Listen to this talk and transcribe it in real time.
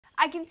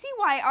I can see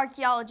why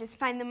archaeologists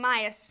find the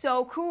Maya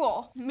so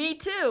cool. Me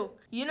too.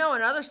 You know,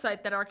 another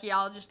site that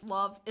archaeologists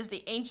love is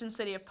the ancient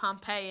city of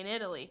Pompeii in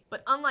Italy.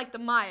 But unlike the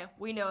Maya,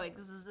 we know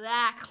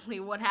exactly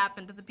what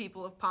happened to the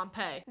people of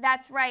Pompeii.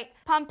 That's right.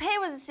 Pompeii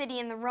was a city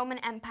in the Roman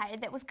Empire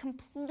that was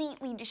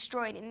completely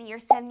destroyed in the year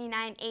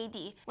 79 AD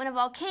when a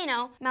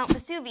volcano, Mount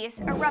Vesuvius,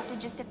 erupted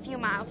just a few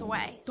miles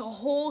away. The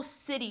whole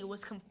city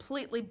was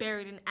completely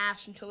buried in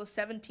ash until the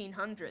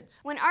 1700s.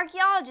 When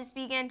archaeologists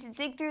began to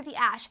dig through the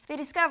ash, they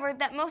discovered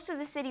that most of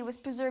the city was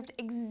preserved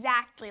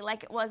exactly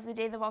like it was the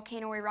day the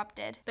volcano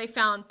erupted. They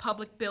found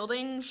public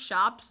buildings,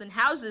 shops, and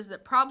houses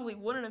that probably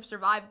wouldn't have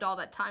survived all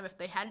that time if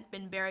they hadn't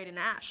been buried in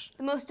ash.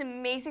 The most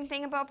amazing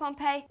thing about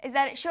Pompeii is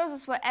that it shows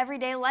us what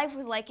everyday life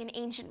was like in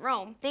ancient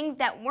Rome. Things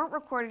that weren't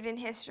recorded in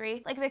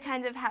history, like the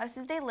kinds of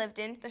houses they lived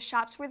in, the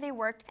shops where they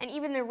worked, and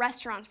even the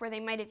restaurants where they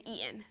might have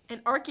eaten.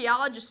 And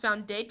archaeologists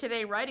found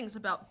day-to-day writings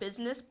about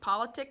business,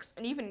 politics,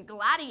 and even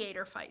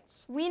gladiator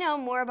fights. We know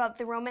more about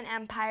the Roman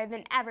Empire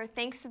than ever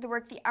thanks to the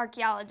work the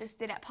archaeologists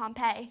did at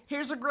Pompeii.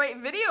 Here's a great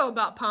video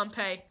about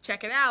Pompeii.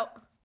 Check it out.